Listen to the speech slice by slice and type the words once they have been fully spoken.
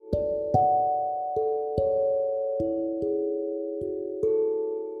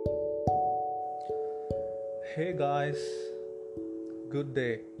Hey guys, good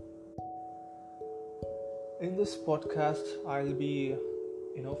day. In this podcast, I'll be,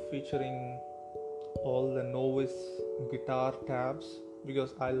 featuring all the novice guitar tabs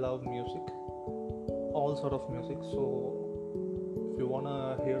because I love music, all sort of music. So, if you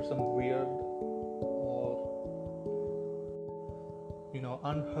wanna hear some weird or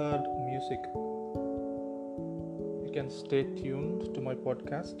unheard music, you can stay tuned to my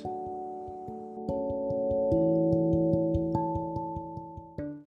podcast.